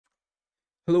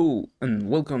Hello and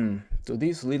welcome to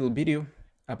this little video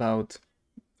about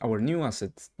our new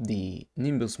asset, the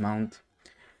Nimbus Mount,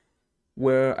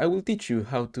 where I will teach you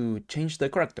how to change the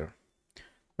character.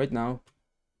 Right now,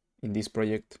 in this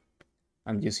project,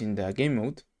 I'm using the game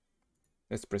mode.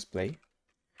 Let's press play.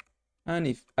 And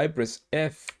if I press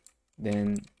F,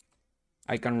 then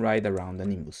I can ride around the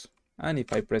Nimbus. And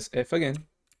if I press F again,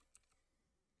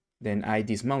 then I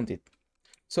dismount it.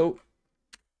 So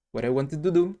what I wanted to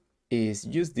do is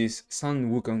use this Sun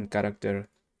Wukong character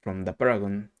from the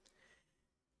Paragon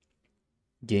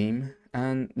game,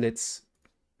 and let's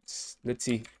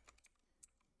see.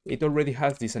 It already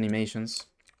has these animations,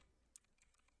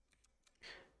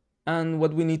 and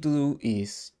what we need to do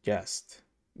is just,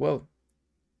 well,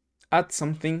 add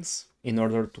some things in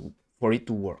order for it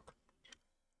to work.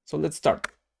 So let's start.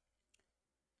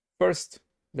 First,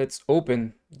 let's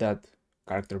open that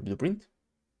character blueprint.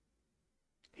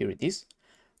 Here it is.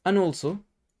 And also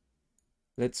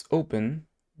let's open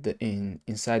the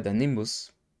inside the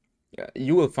Nimbus.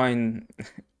 You will find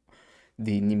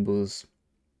the Nimbus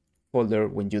folder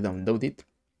when you download it,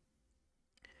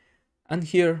 and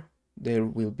here there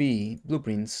will be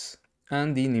blueprints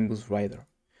and the Nimbus Rider.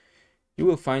 You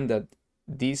will find that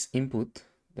this input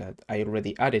that I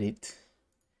already added it.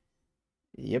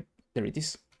 Yep, there it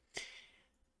is.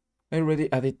 I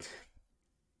already added.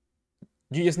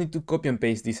 You just need to copy and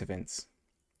paste these events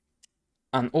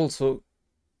and also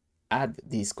add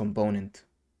this component.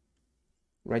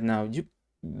 Right now you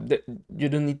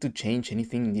don't need to change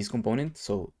anything in this component.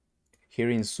 So here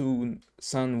in Sun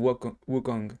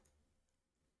Wukong,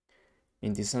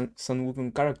 in the Sun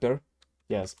Wukong character,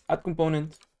 just add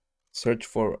component, search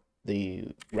for the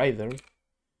rider,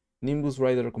 Nimbus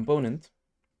Rider component.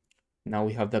 Now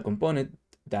we have the component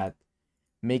that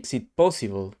makes it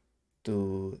possible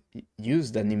to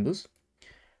use the Nimbus,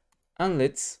 and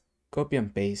let's copy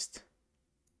and paste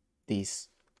this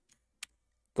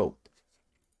code.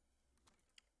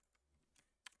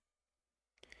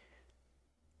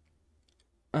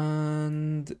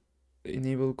 And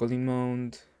enable calling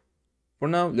mount. For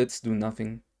now, let's do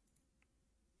nothing.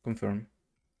 Confirm.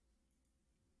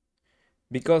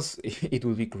 Because it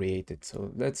will be created,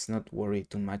 so let's not worry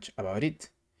too much about it.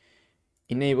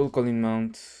 Enable calling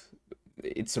mount.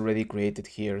 It's already created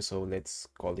here, so let's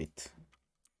call it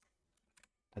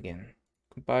again.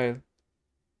 Compile.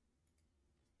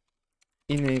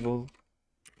 Enable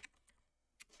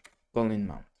calling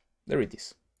mount. There it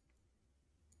is.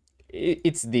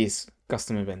 It's this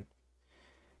custom event.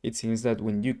 It seems that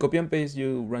when you copy and paste,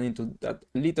 you run into that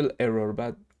little error,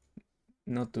 but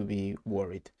not to be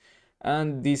worried.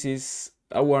 And this is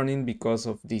a warning because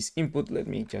of this input. Let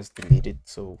me just delete it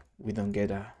so we don't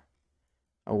get a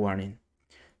warning.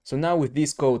 So now with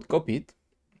this code copied,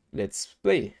 let's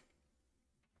play.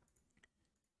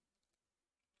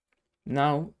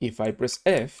 Now if I press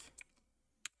F,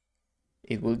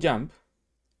 it will jump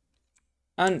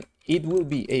and it will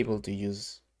be able to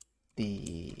use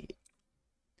the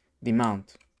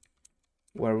mount.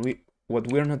 What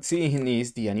we're not seeing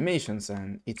is the animations,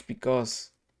 and it's because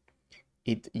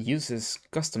it uses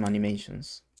custom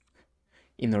animations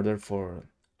in order for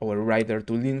our rider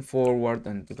to lean forward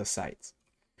and to the sides,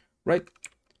 right?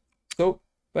 So,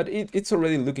 but it's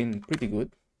already looking pretty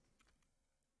good.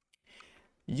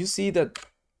 You see that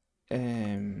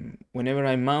whenever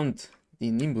I mount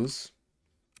the Nimbus,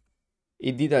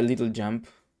 it did a little jump.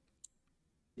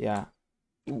 Yeah,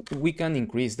 we can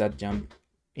increase that jump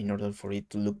in order for it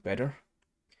to look better.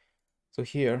 So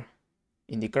here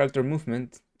in the character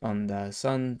movement on the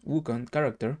Sun Wukong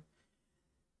character,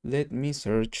 let me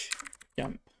search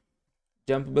jump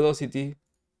velocity.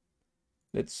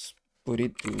 Let's put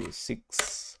it to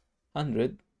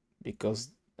 600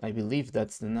 because I believe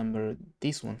that's the number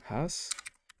this one has.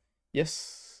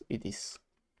 Yes, it is.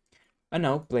 And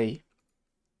now play.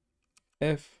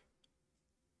 F.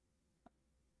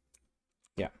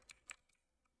 Yeah.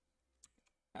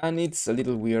 And it's a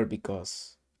little weird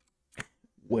because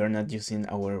we're not using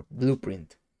our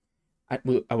blueprint,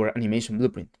 our animation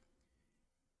blueprint.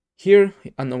 Here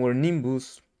on our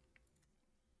Nimbus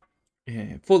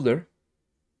folder,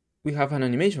 we have an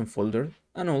animation folder,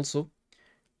 and also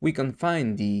we can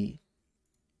find the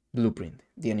blueprint,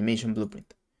 the animation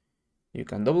blueprint. You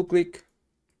can double click,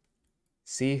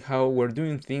 see how we're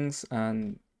doing things,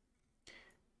 and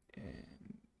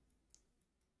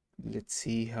let's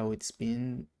see how it's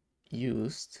been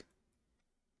used.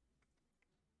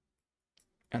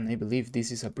 And I believe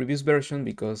this is a previous version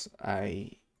because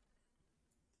I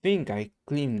think I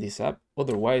cleaned this up.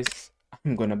 Otherwise,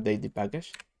 I'm gonna update the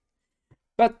package.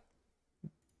 But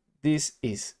this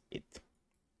is it.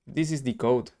 This is the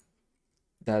code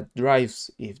that drives,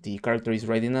 if the character is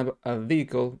riding a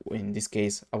vehicle, in this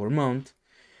case our mount,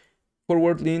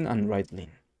 forward lean and right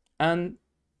lean. And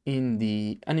in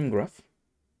the anim graph,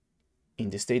 in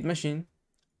the state machine,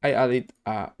 I added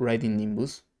a riding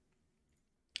Nimbus.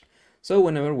 So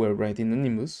whenever we're riding the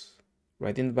Nimbus,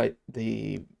 riding by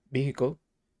the vehicle,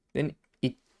 then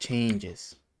it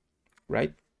changes,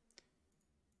 right?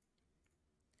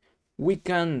 We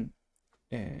can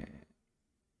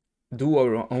do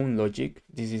our own logic.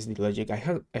 This is the logic I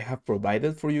have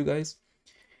provided for you guys.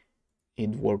 It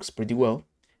works pretty well.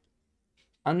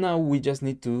 And now we just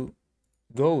need to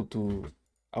go to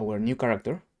our new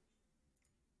character.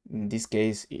 In this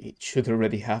case, it should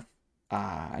already have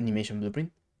an animation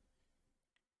blueprint.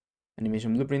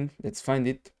 Animation blueprint, let's find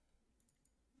it,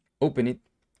 open it,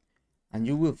 and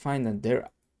you will find that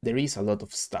there is a lot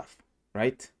of stuff,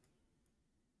 right?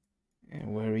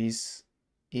 And where is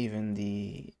even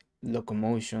the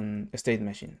locomotion state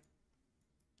machine?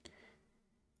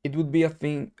 It would be a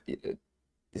thing,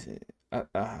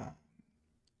 a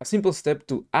simple step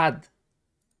to add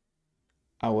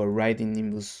our riding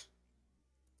Nimbus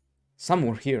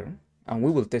somewhere here, and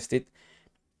we will test it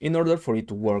in order for it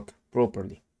to work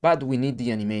properly. But we need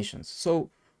the animations, so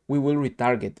we will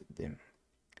retarget them.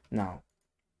 Now,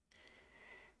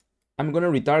 I'm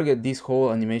gonna retarget this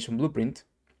whole animation blueprint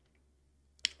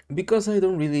because I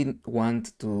don't really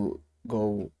want to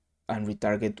go and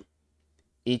retarget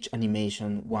each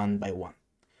animation one by one.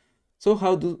 So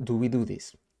how do we do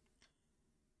this?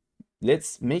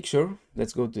 Let's make sure,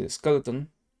 let's go to the skeleton,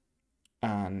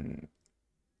 and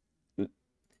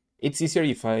it's easier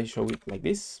if I show it like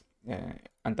this.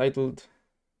 Untitled,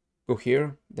 go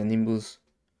here, the Nimbus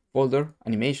folder,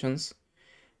 animations,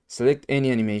 select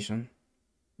any animation,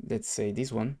 let's say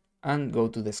this one, and go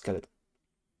to the skeleton.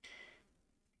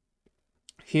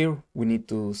 Here we need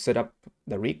to set up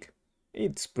the rig.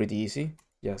 It's pretty easy,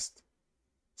 just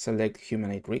select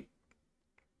humanoid rig,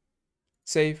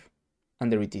 save,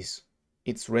 and there it is.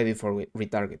 It's ready for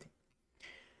retargeting.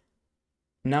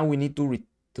 Now we need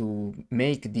to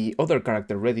make the other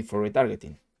character ready for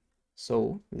retargeting.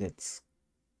 So let's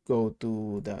go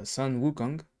to the Sun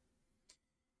Wukong.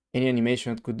 Any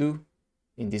animation it could do.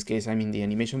 In this case, I'm in the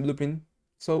animation blueprint,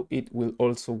 so it will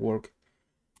also work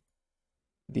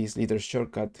this little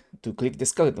shortcut to click the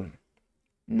skeleton.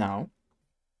 Now,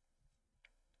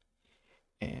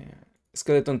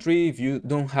 skeleton tree, if you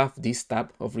don't have this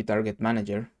tab of retarget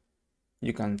manager,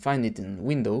 you can find it in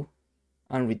window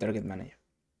and retarget manager.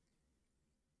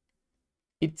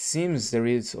 It seems there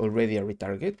is already a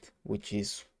retarget, which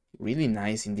is really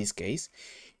nice in this case.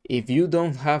 If you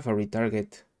don't have a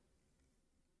retarget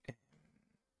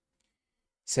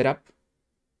setup,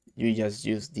 you just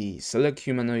use the select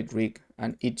humanoid rig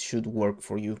and it should work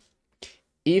for you.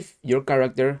 If your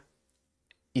character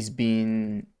is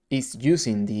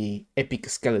using the epic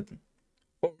skeleton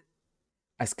or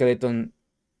a skeleton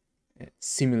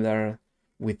similar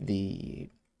with the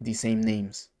same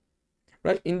names,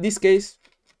 right? In this case,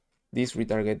 this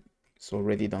retarget is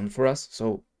already done for us,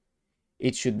 so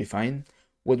it should be fine.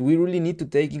 What we really need to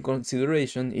take in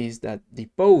consideration is that the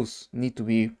pose need to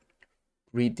be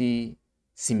pretty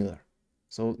similar.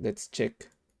 So let's check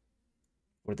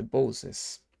for the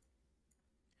poses.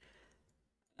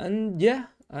 And yeah,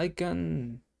 let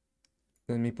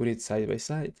me put it side by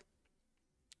side.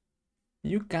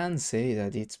 You can say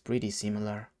that it's pretty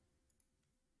similar.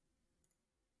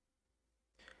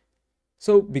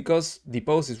 So because the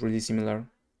pose is really similar,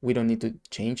 we don't need to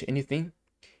change anything.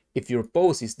 If your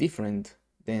pose is different,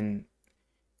 then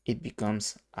it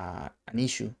becomes an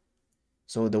issue.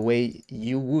 So the way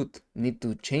you would need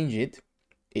to change it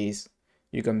is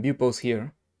you can view pose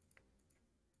here.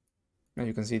 Now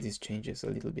you can see this changes a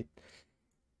little bit.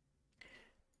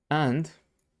 And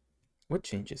what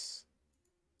changes?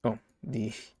 Oh,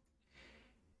 the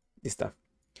stuff.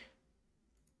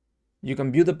 You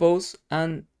can view the pose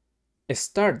and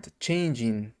start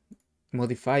changing,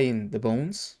 modifying the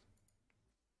bones.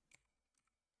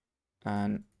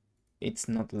 And it's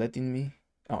not letting me.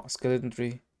 Oh, skeleton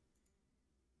tree.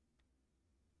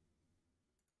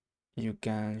 You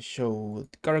can show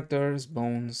the characters,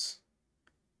 bones,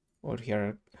 or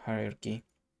hierarchy.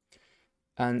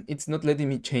 And it's not letting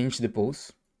me change the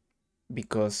pose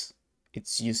because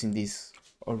it's using this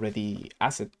already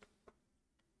asset.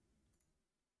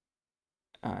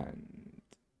 And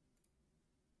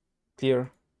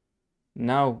clear.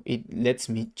 Now it lets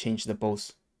me change the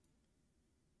pose,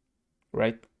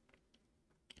 right?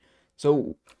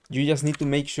 So you just need to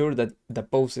make sure that the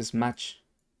poses match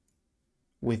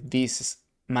with this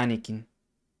mannequin.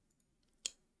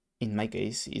 In my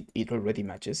case, it already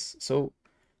matches. So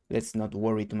let's not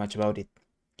worry too much about it.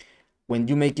 When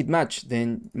you make it match,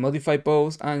 then modify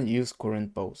pose and use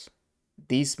current pose.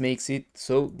 This makes it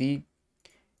so the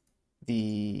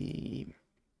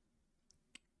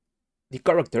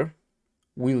character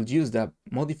will use the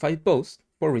modified pose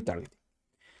for retargeting.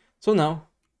 So now,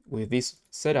 with this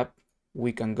setup,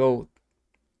 we can go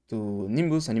to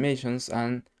Nimbus animations,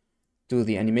 and to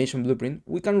the animation blueprint,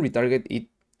 we can retarget it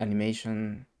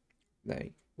animation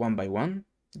like one by one,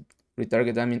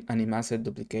 retarget anim asset,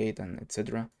 duplicate, and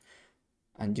etc.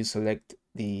 And you select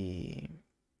the,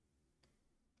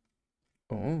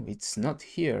 oh, it's not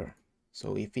here.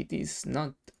 So if it is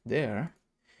not there,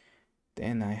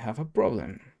 then I have a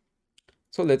problem.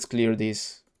 So let's clear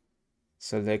this.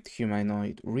 Select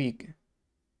humanoid rig.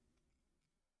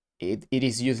 It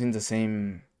is using the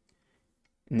same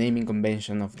naming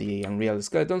convention of the Unreal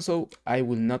skeleton, so I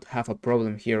will not have a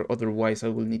problem here. Otherwise, I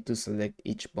will need to select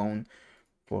each bone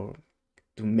to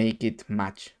make it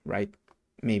match, right?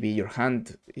 Maybe your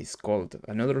hand is called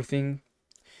another thing,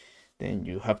 then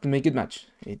you have to make it match.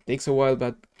 It takes a while,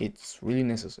 but it's really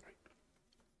necessary.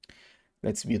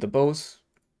 Let's view the pose.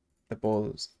 The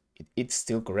pose, it's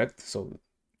still correct, so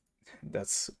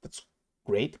that's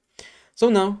great. So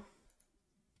now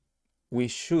we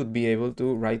should be able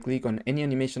to right click on any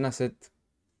animation asset,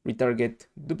 retarget,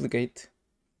 duplicate,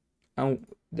 and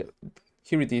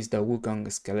here it is, the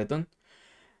Wukong skeleton.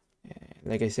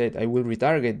 Like I said, I will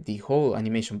retarget the whole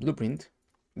animation blueprint.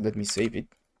 Let me save it,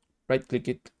 right click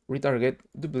it, retarget,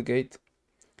 duplicate,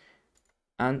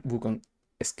 and Wukong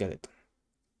skeleton.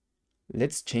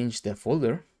 Let's change the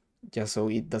folder just so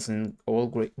it doesn't all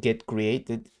get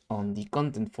created on the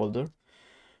content folder.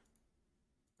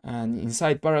 And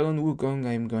inside Paragon Wukong,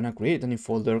 I'm gonna create a new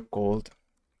folder called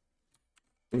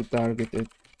retargeted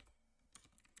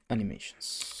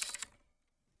animations.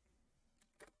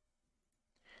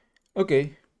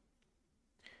 Okay,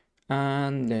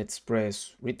 and let's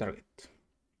press retarget.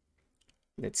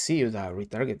 Let's see the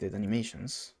retargeted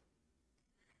animations.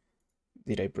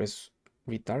 Did I press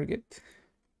retarget?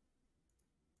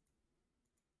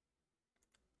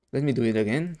 Let me do it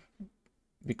again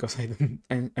because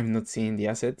I'm not seeing the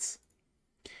assets.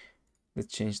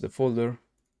 Let's change the folder,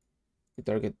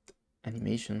 retarget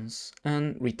animations,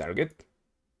 and retarget.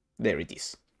 There it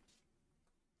is.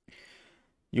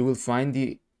 You will find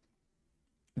the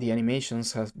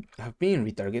animations have been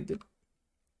retargeted.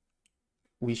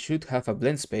 We should have a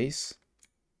blend space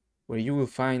where you will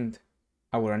find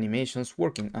our animations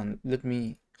working, and let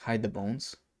me hide the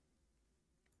bones.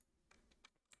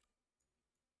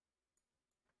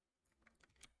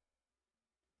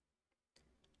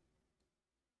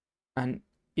 And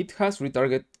it has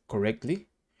retargeted correctly.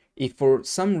 If for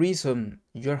some reason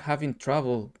you're having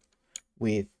trouble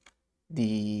with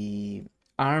the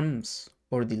arms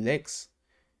or the legs,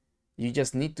 you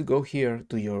just need to go here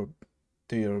to your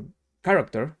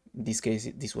character. In this case,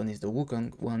 this one is the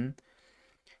Wukong one.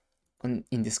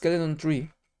 In the skeleton tree,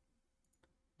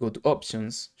 go to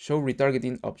options, show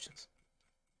retargeting options.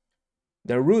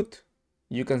 The root,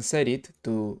 you can set it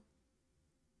to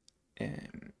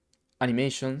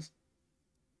animations,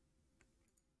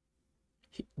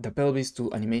 the pelvis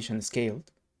to animation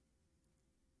scaled,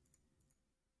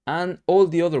 and all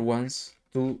the other ones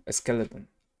to a skeleton.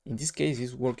 In this case,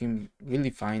 it's working really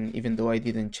fine, even though I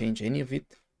didn't change any of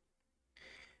it.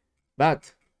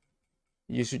 But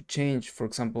you should change, for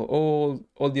example,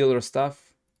 all the other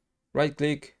stuff. Right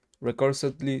click,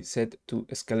 recursively set to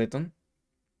a skeleton.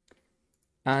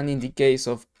 And in the case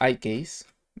of eye case,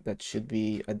 that should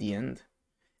be at the end,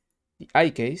 the eye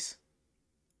case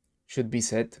should be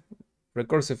set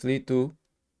recursively to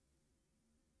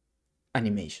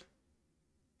animation.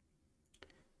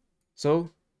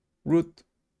 So root,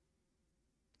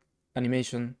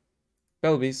 animation,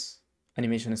 pelvis,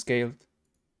 animation scaled,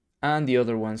 and the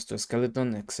other ones to a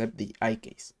skeleton except the eye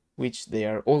case, which they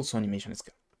are also animation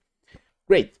scaled.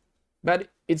 Great, but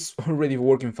it's already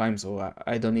working fine, so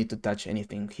I don't need to touch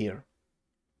anything here.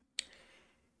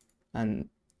 And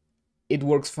it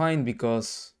works fine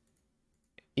because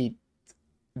it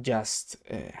just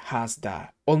has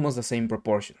almost the same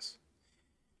proportions.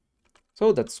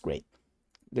 So that's great.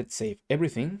 Let's save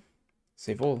everything,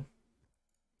 save all.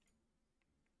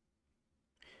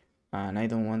 And I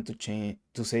don't want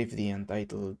to save the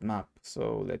untitled map,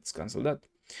 so let's cancel that.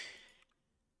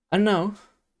 And now,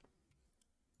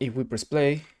 if we press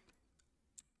play,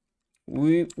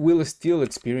 we will still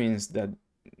experience that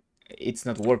it's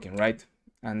not working, right?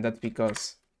 And that's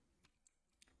because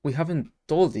we haven't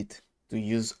told it to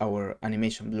use our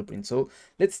animation blueprint. So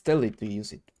let's tell it to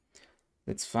use it.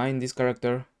 Let's find this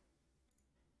character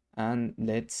and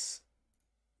let's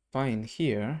find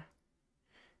here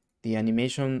the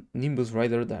animation Nimbus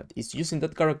Rider that is using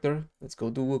that character. Let's go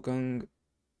to Wukong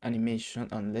animation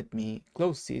and let me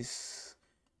close this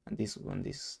and this one,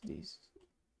 this.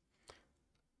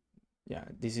 Yeah,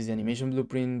 this is the animation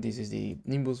blueprint, this is the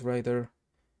Nimbus Rider,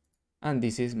 and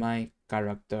this is my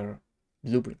character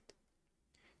blueprint.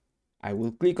 I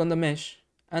will click on the mesh,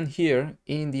 and here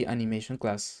in the animation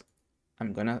class,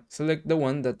 I'm gonna select the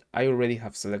one that I already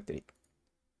have selected,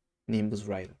 Nimbus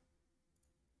Rider,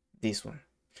 this one.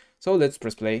 So let's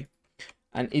press play,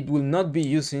 and it will not be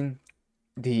using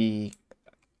the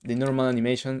normal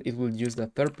animation, it will use the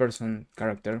third person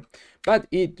character, but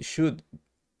it should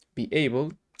be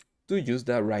able to use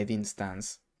the riding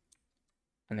stance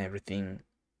and everything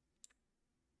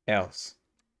else.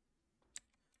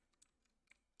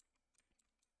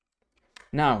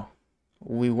 Now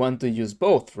we want to use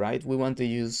both, right? We want to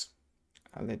use,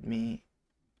 let me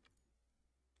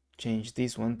change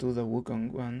this one to the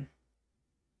Wukong one.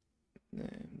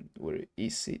 Where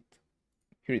is it?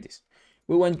 Here it is.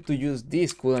 We want to use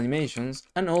these cool animations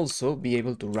and also be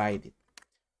able to ride it.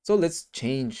 So let's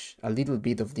change a little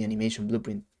bit of the animation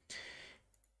blueprint.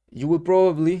 You will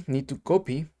probably need to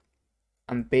copy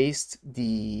and paste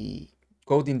the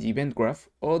code in the event graph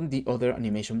on the other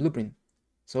animation blueprint.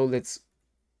 So let's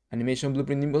animation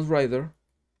blueprint Nimbus Rider.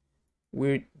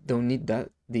 We don't need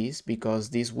this because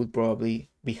this would probably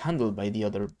be handled by the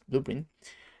other blueprint.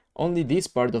 Only this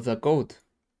part of the code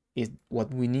is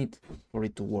what we need for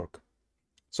it to work.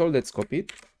 So let's copy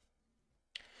it.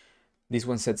 This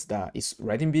one sets is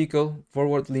riding vehicle,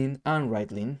 forward lean, and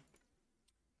right lean.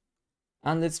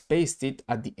 And let's paste it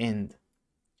at the end.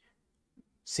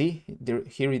 See,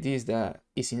 here it is,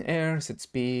 is in air, set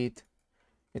speed,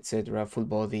 etc., full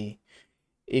body.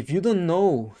 If you don't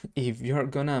know if you're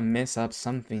gonna mess up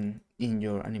something in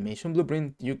your animation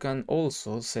blueprint, you can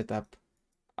also set up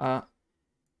a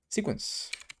sequence.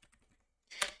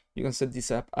 You can set this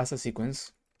up as a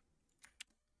sequence.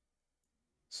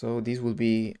 So this will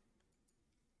be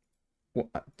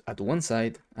at one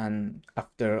side, and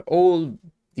after all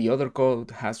the other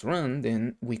code has run,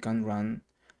 then we can run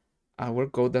our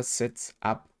code that sets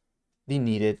up the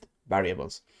needed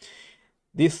variables.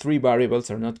 These three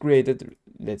variables are not created.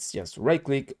 Let's just right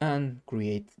click and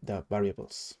create the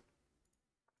variables.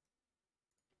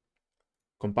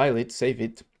 Compile it, save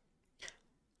it.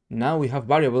 Now we have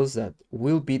variables that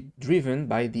will be driven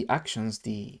by the actions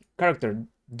the character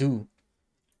do.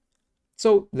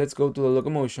 So let's go to the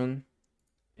locomotion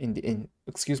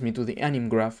to the anim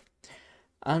graph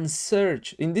and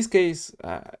search. In this case,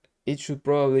 it should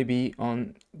probably be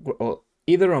on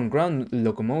either on ground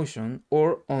locomotion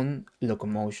or on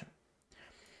locomotion.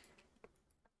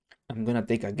 I'm gonna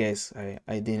take a guess.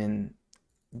 I didn't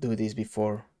do this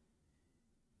before.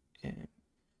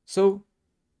 So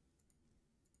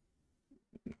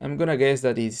I'm gonna guess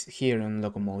that it's here on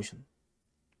locomotion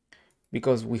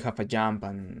because we have a jump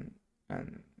and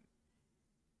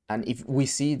if we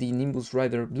see the Nimbus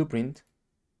Rider blueprint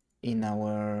in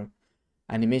our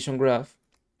animation graph,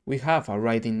 we have a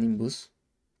riding Nimbus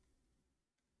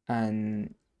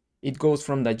and it goes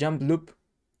from the jump loop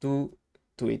to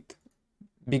it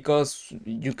because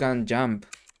you can jump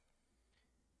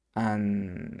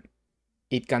and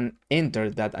it can enter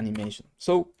that animation.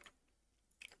 So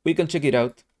we can check it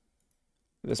out.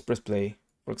 Let's press play,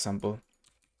 for example.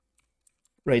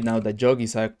 Right now the jog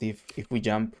is active. If we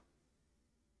jump,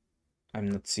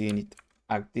 I'm not seeing it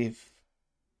active.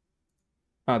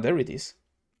 Ah, there it is.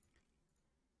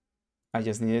 I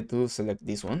just needed to select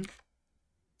this one.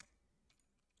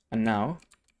 And now,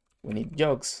 when it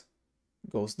jogs,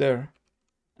 it goes there.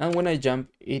 And when I jump,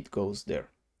 it goes there.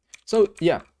 So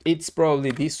yeah, it's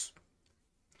probably this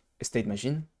state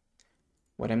machine.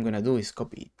 What I'm gonna do is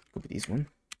copy this one.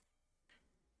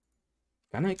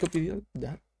 Can I copy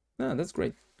that? Ah, that's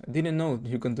great. I didn't know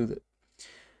you can do that.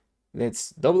 Let's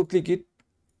double click it.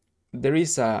 There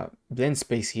is a blend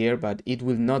space here, but it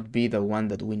will not be the one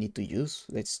that we need to use.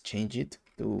 Let's change it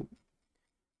to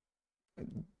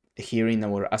here in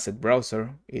our asset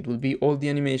browser. It will be all the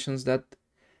animations that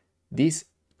this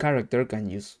character can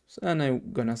use. And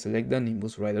I'm gonna select the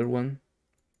Nimbus Rider one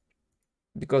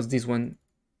because this one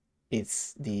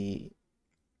is the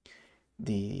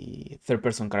third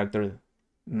person character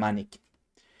manic.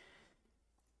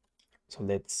 So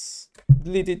let's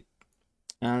delete it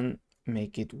and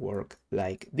make it work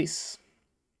like this.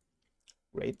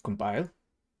 Great, compile.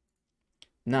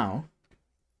 Now,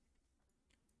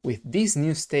 with this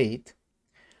new state,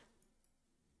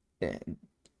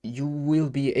 you will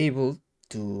be able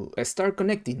to start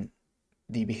connecting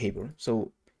the behavior.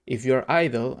 So if you're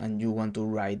idle and you want to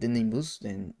ride the Nimbus,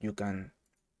 then you can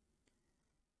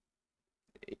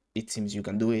it seems you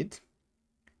can do it.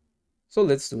 So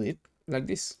let's do it like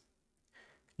this.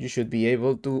 You should be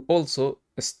able to also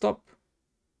stop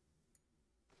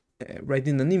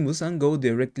riding the Nimbus and go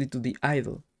directly to the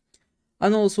idle.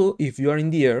 And also, if you are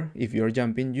in the air, if you are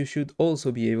jumping, you should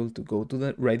also be able to go to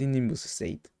the riding Nimbus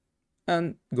state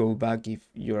and go back if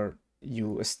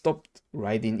you stopped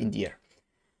riding in the air.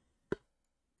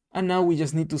 And now we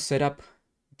just need to set up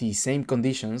the same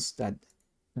conditions that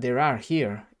there are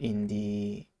here in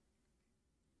the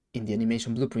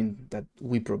animation blueprint that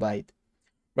we provide,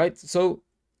 right? So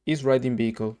is riding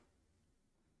vehicle.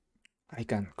 I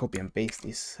can copy and paste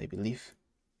this, I believe.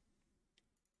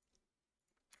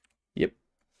 Yep,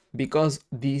 because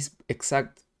this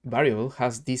exact variable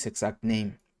has this exact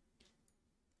name.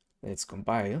 Let's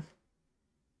compile.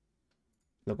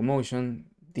 Locomotion,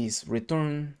 this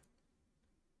return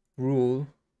rule.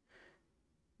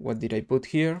 What did I put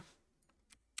here?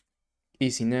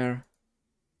 Is in air.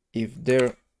 If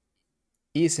there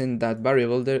isn't that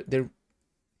variable,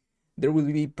 there will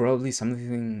be probably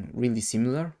something really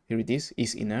similar. Here it is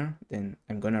in air. Then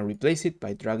I'm gonna replace it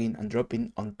by dragging and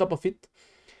dropping on top of it.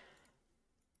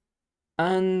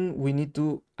 And we need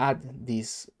to add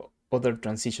these other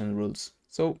transition rules.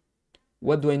 So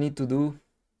what do I need to do?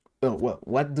 Oh, well,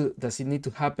 does it need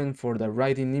to happen for the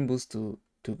riding Nimbus to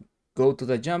go to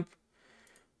the jump?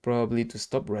 Probably to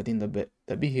stop riding the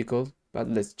vehicle, but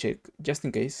let's check just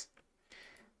in case.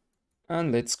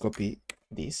 And let's copy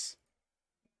this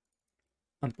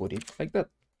and put it like that.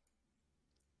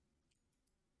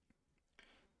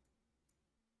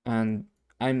 And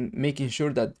I'm making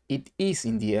sure that it is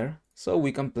in the air so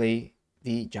we can play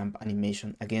the jump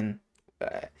animation again.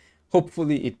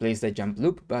 Hopefully it plays the jump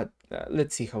loop, but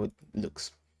let's see how it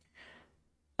looks.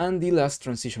 And the last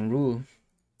transition rule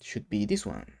should be this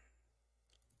one,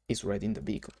 is riding the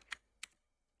vehicle.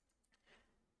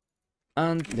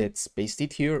 And let's paste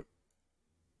it here.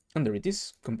 And there it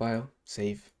is, compile,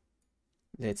 save.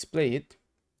 Let's play it.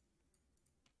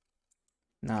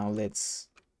 Now let's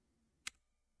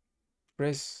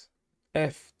press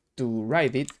F to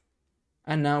ride it.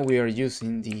 And now we are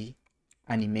using the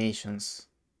animations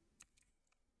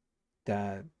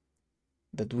that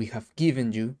we have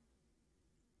given you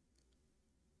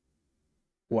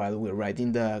while we're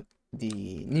riding the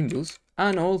Nimbus.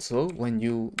 And also when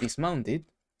you dismount it,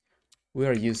 we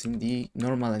are using the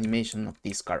normal animation of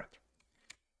this character.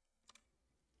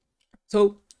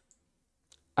 So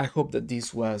I hope that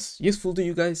this was useful to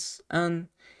you guys, and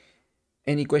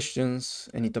any questions,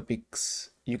 any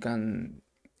topics, you can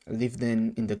leave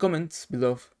them in the comments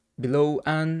below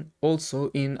and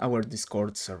also in our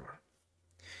Discord server.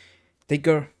 Take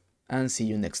care and see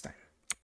you next time.